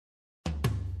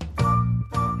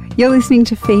You're listening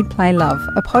to Feed, Play, Love,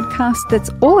 a podcast that's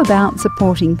all about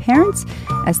supporting parents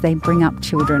as they bring up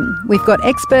children. We've got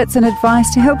experts and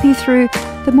advice to help you through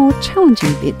the more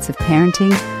challenging bits of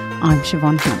parenting. I'm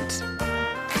Siobhan Hunt.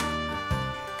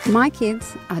 My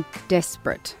kids are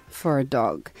desperate for a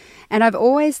dog, and I've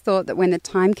always thought that when the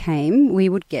time came, we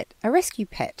would get a rescue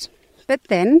pet. But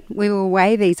then we were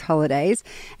away these holidays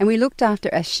and we looked after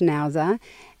a Schnauzer,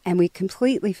 and we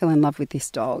completely fell in love with this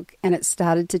dog, and it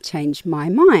started to change my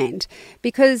mind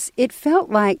because it felt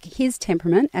like his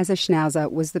temperament as a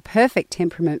Schnauzer was the perfect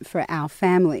temperament for our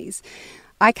families.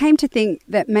 I came to think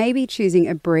that maybe choosing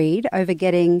a breed over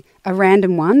getting a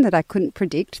random one that I couldn't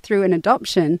predict through an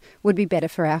adoption would be better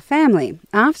for our family.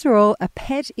 After all, a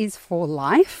pet is for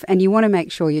life, and you want to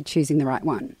make sure you're choosing the right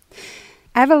one.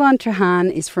 Avalon Treharne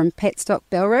is from PetSTOCK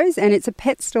Belrose, and it's a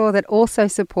pet store that also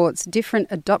supports different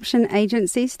adoption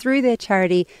agencies through their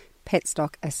charity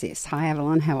PetSTOCK Assist. Hi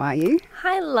Avalon, how are you?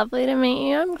 Hi, lovely to meet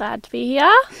you. I'm glad to be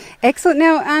here. Excellent.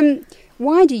 Now,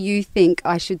 why do you think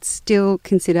I should still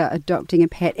consider adopting a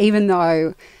pet, even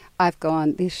though I've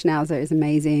gone, this Schnauzer is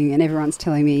amazing and everyone's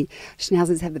telling me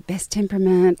Schnauzers have the best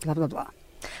temperament, blah, blah, blah?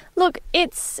 Look,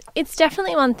 it's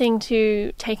definitely one thing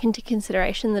to take into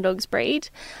consideration the dog's breed.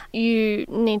 You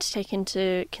need to take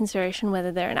into consideration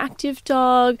whether they're an active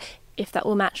dog, if that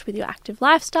will match with your active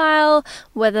lifestyle,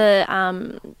 whether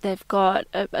they've got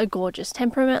a gorgeous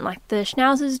temperament like the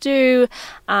Schnauzers do,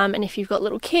 and if you've got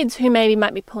little kids who maybe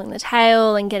might be pulling the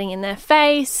tail and getting in their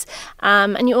face.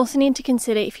 And you also need to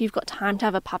consider if you've got time to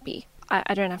have a puppy.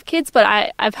 I don't have kids,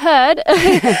 but I've heard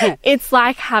it's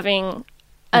like having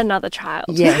another child.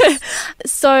 Yes.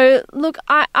 So look,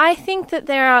 I think that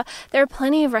there are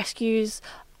plenty of rescues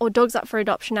or dogs up for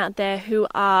adoption out there who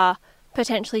are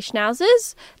potentially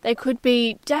Schnauzers. They could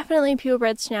be definitely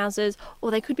purebred Schnauzers, or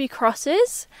they could be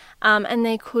crosses, and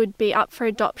they could be up for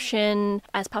adoption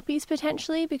as puppies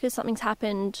potentially because something's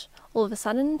happened all of a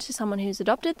sudden to someone who's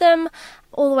adopted them,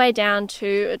 all the way down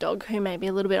to a dog who may be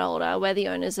a little bit older where the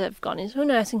owners have gone into a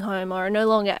nursing home or are no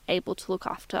longer able to look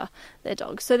after their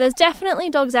dogs. So there's definitely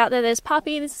dogs out there. There's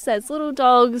puppies, there's little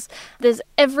dogs, there's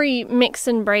every mix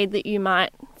and breed that you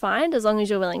might find as long as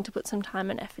you're willing to put some time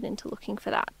and effort into looking for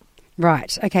that.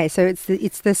 Right. Okay. So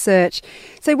it's the search.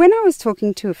 So when I was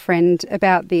talking to a friend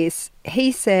about this,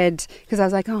 he said, because I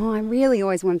was like, I really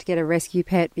always wanted to get a rescue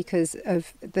pet because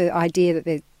of the idea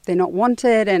that they're not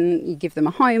wanted and you give them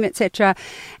a home, etc.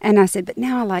 And I said, but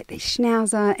now I like this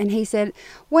Schnauzer. And he said,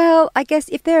 well, I guess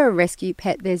if they're a rescue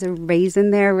pet, there's a reason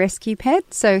they're a rescue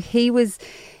pet. So he was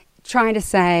trying to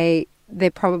say they're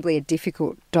probably a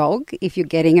difficult dog if you're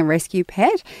getting a rescue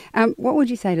pet. What would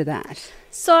you say to that?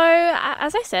 So,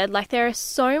 as I said, there are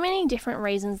so many different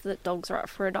reasons that dogs are up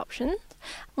for adoption.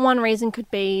 One reason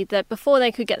could be that before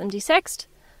they could get them desexed,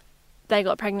 they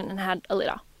got pregnant and had a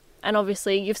litter. And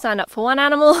obviously you've signed up for one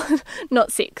animal,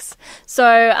 not 6. So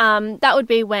that would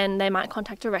be when they might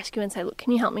contact a rescue and say, look,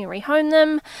 can you help me rehome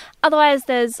them? Otherwise,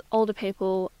 there's older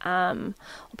people or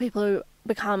people who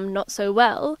become not so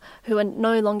well who are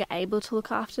no longer able to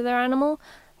look after their animal.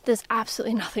 There's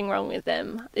absolutely nothing wrong with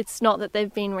them. It's not that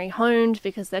they've been rehomed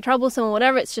because they're troublesome or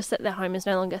whatever. It's just that their home is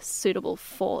no longer suitable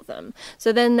for them.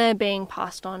 So then they're being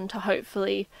passed on to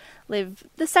hopefully live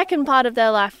the second part of their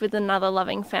life with another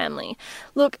loving family.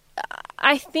 Look,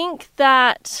 I think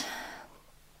that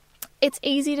it's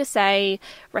easy to say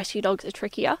rescue dogs are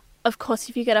trickier. Of course,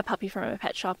 if you get a puppy from a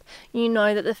pet shop, you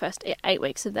know that the first 8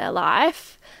 weeks of their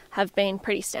life have been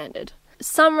pretty standard.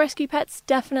 Some rescue pets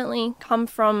definitely come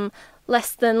from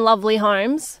less than lovely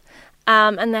homes,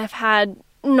 and they've had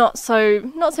not so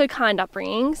kind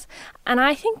upbringings, and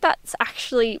I think that's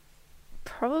actually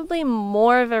probably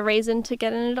more of a reason to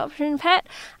get an adoption pet.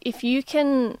 If you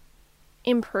can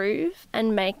improve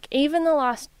and make even the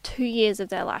last 2 years of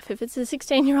their life, if it's a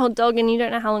 16-year-old dog and you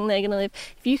don't know how long they're going to live,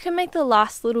 if you can make the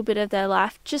last little bit of their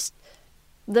life just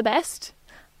the best,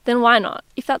 then why not?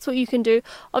 If that's what you can do.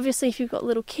 Obviously, if you've got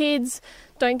little kids,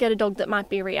 don't get a dog that might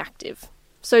be reactive.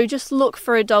 So just look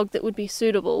for a dog that would be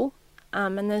suitable,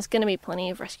 and there's going to be plenty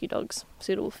of rescue dogs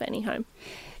suitable for any home.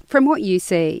 From what you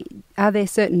see, are there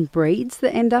certain breeds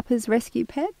that end up as rescue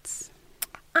pets?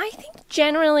 I think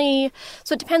generally,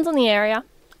 so it depends on the area.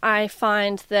 I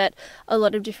find that a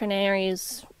lot of different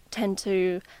areas tend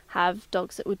to have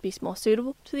dogs that would be more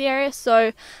suitable to the area.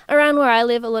 So around where I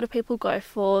live, a lot of people go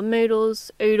for moodles,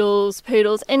 oodles,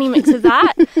 poodles, any mix of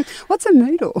that. What's a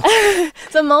moodle?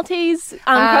 So Maltese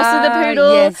cross with a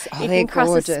poodle. Yes. You can cross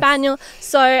gorgeous. a spaniel.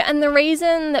 So, and the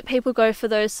reason that people go for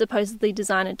those supposedly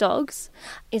designer dogs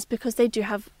is because they do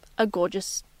have a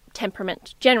gorgeous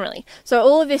temperament generally. So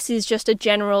all of this is just a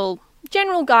general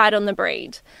guide on the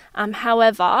breed.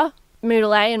 However,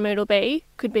 Moodle A and Moodle B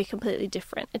could be completely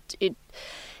different.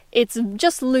 It's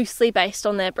just loosely based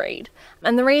on their breed.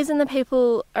 And the reason the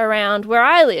people around where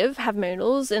I live have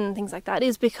Moodles and things like that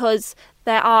is because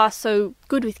they are so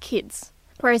good with kids.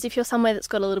 Whereas if you're somewhere that's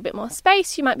got a little bit more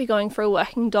space, you might be going for a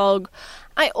working dog.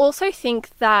 I also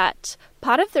think that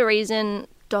part of the reason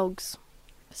dogs,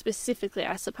 specifically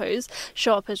I suppose,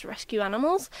 show up as rescue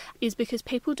animals is because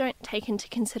people don't take into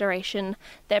consideration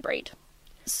their breed.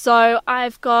 So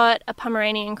I've got a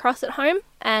Pomeranian cross at home,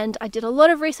 and I did a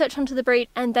lot of research onto the breed,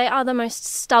 and they are the most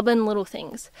stubborn little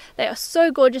things. They are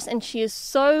so gorgeous, and she is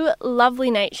so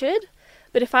lovely natured,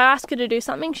 but if I ask her to do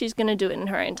something, she's going to do it in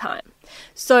her own time.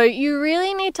 So you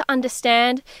really need to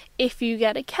understand, if you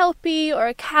get a Kelpie or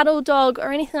a cattle dog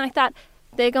or anything like that,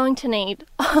 they're going to need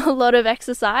a lot of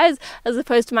exercise, as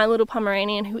opposed to my little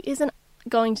Pomeranian, who isn't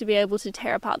going to be able to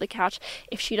tear apart the couch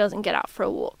if she doesn't get out for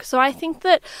a walk. So I think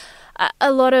that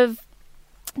a lot of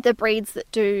the breeds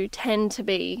that do tend to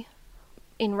be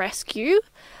in rescue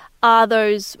are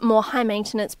those more high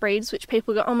maintenance breeds, which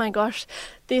people go, oh my gosh,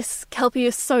 this Kelpie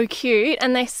is so cute,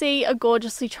 and they see a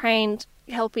gorgeously trained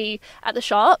Kelpie at the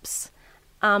shops,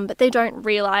 but they don't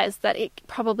realise that it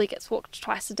probably gets walked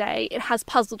twice a day. It has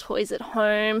puzzle toys at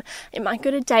home. It might go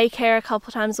to daycare a couple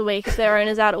of times a week if their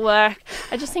owner's out at work.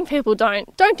 I just think people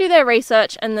don't do their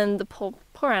research, and then the poor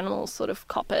animals sort of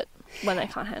cop it when they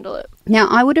can't handle it. Now,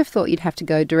 I would have thought you'd have to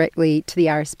go directly to the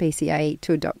RSPCA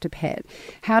to adopt a pet.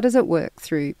 How does it work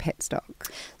through PetSTOCK?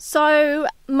 So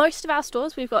most of our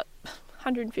stores, we've got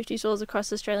 150 stores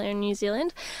across Australia and New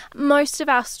Zealand. Most of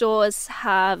our stores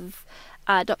have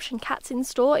adoption cats in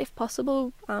store, if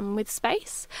possible, with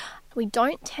space. We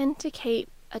don't tend to keep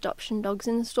adoption dogs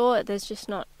in store. There's just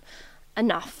not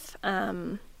enough.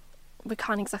 We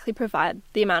can't exactly provide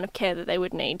the amount of care that they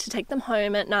would need to take them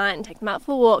home at night and take them out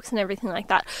for walks and everything like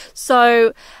that.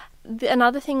 So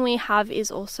another thing we have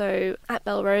is also at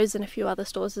Belrose and a few other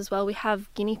stores as well, we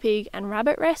have guinea pig and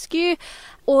rabbit rescue.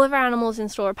 All of our animals in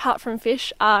store, apart from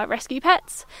fish, are rescue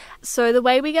pets. So the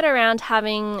way we get around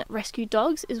having rescue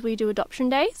dogs is we do adoption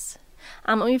days.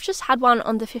 We've just had one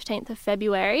on the 15th of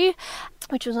February,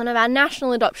 which was one of our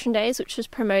national adoption days, which was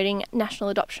promoting National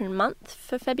Adoption Month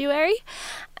for February.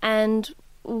 And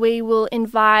we will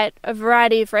invite a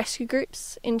variety of rescue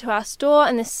groups into our store,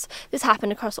 and this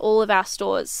happened across all of our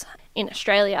stores in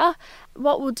Australia.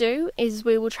 What we'll do is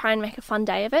we will try and make a fun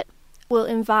day of it. We'll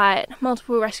invite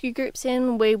multiple rescue groups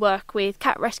in. We work with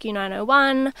Cat Rescue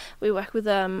 901. We work with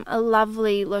a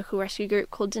lovely local rescue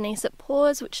group called Denise at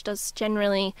Paws, which does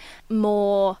generally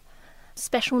more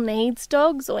special needs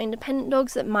dogs or independent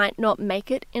dogs that might not make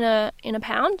it in a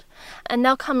pound. And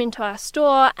they'll come into our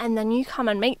store, and then you come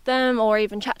and meet them, or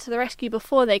even chat to the rescue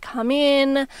before they come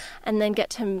in, and then get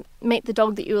to meet the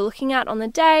dog that you were looking at on the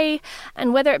day.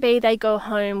 And whether it be they go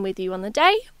home with you on the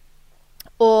day,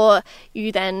 or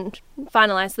you then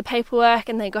finalise the paperwork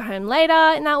and they go home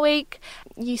later in that week,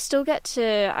 you still get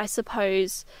to, I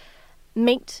suppose,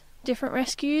 meet different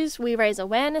rescues. We raise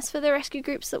awareness for the rescue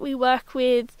groups that we work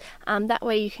with. That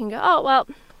way you can go, oh, well,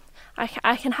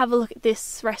 I can have a look at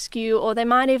this rescue, or they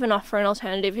might even offer an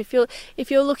alternative.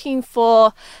 If you're looking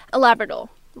for a Labrador,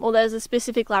 or there's a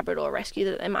specific Labrador rescue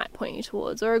that they might point you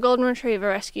towards, or a Golden Retriever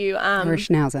rescue. Or a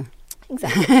Schnauzer.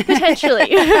 Exactly,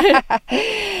 potentially.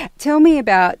 Tell me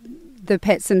about the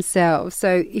pets themselves.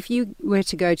 So if you were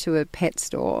to go to a pet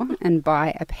store and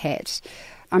buy a pet,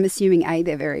 I'm assuming, A,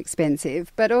 they're very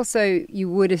expensive, but also you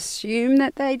would assume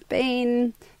that they'd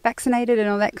been vaccinated and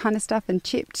all that kind of stuff and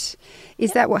chipped.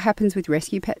 Is that what happens with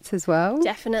rescue pets as well?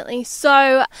 Definitely.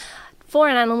 So for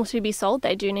an animal to be sold,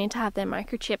 they do need to have their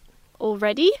microchip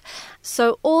already.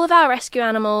 So all of our rescue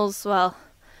animals, well,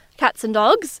 cats and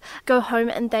dogs, go home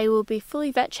and they will be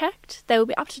fully vet checked. They will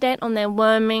be up to date on their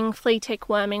worming, flea tick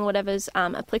worming, whatever's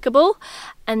applicable,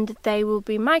 and they will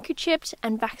be microchipped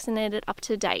and vaccinated up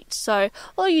to date. So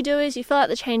all you do is you fill out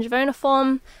the change of owner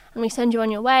form and we send you on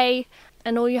your way,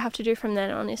 and all you have to do from then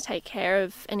on is take care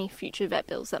of any future vet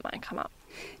bills that might come up.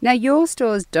 Now, your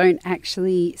stores don't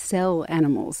actually sell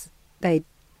animals. They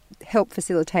help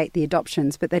facilitate the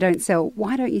adoptions, but they don't sell.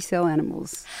 Why don't you sell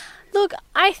animals? Look,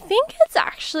 I think it's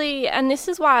actually, and this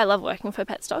is why I love working for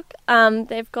PetSTOCK,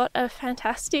 they've got a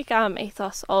fantastic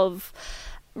ethos of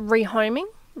rehoming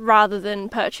rather than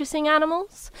purchasing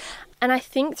animals. And I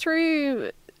think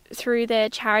through their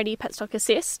charity PetSTOCK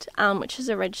Assist, which is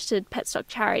a registered PetSTOCK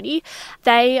charity,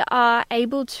 they are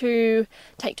able to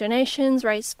take donations,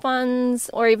 raise funds,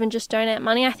 or even just donate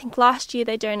money. I think last year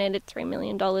they donated $3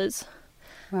 million.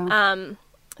 Wow.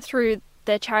 Through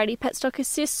their charity PetSTOCK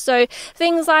Assist. So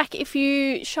things like if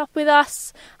you shop with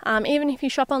us, even if you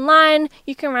shop online,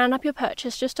 you can round up your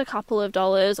purchase just a couple of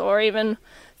dollars or even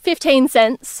 15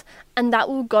 cents, and that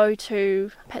will go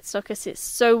to PetSTOCK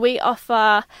Assist. So we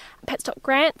offer PetSTOCK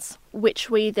grants,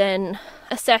 which we then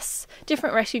assess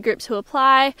different rescue groups who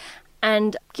apply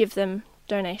and give them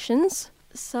donations.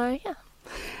 So, yeah.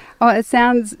 Oh, it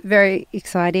sounds very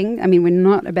exciting. I mean, we're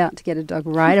not about to get a dog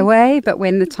right away, but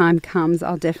when the time comes,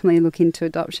 I'll definitely look into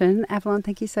adoption. Avalon,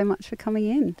 thank you so much for coming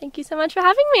in. Thank you so much for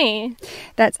having me.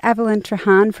 That's Avalon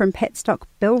Treharne from PetSTOCK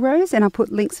Belrose, and I'll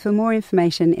put links for more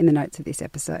information in the notes of this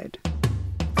episode.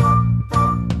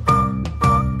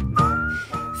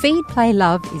 Feed, Play,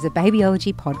 Love is a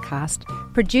babyology podcast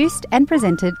produced and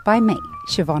presented by me,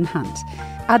 Siobhan Hunt.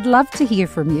 I'd love to hear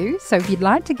from you, so if you'd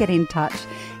like to get in touch,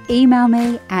 email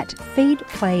me at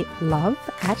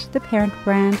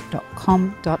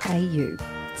feedplaylove@theparentbrand.com.au.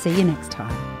 See you next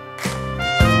time.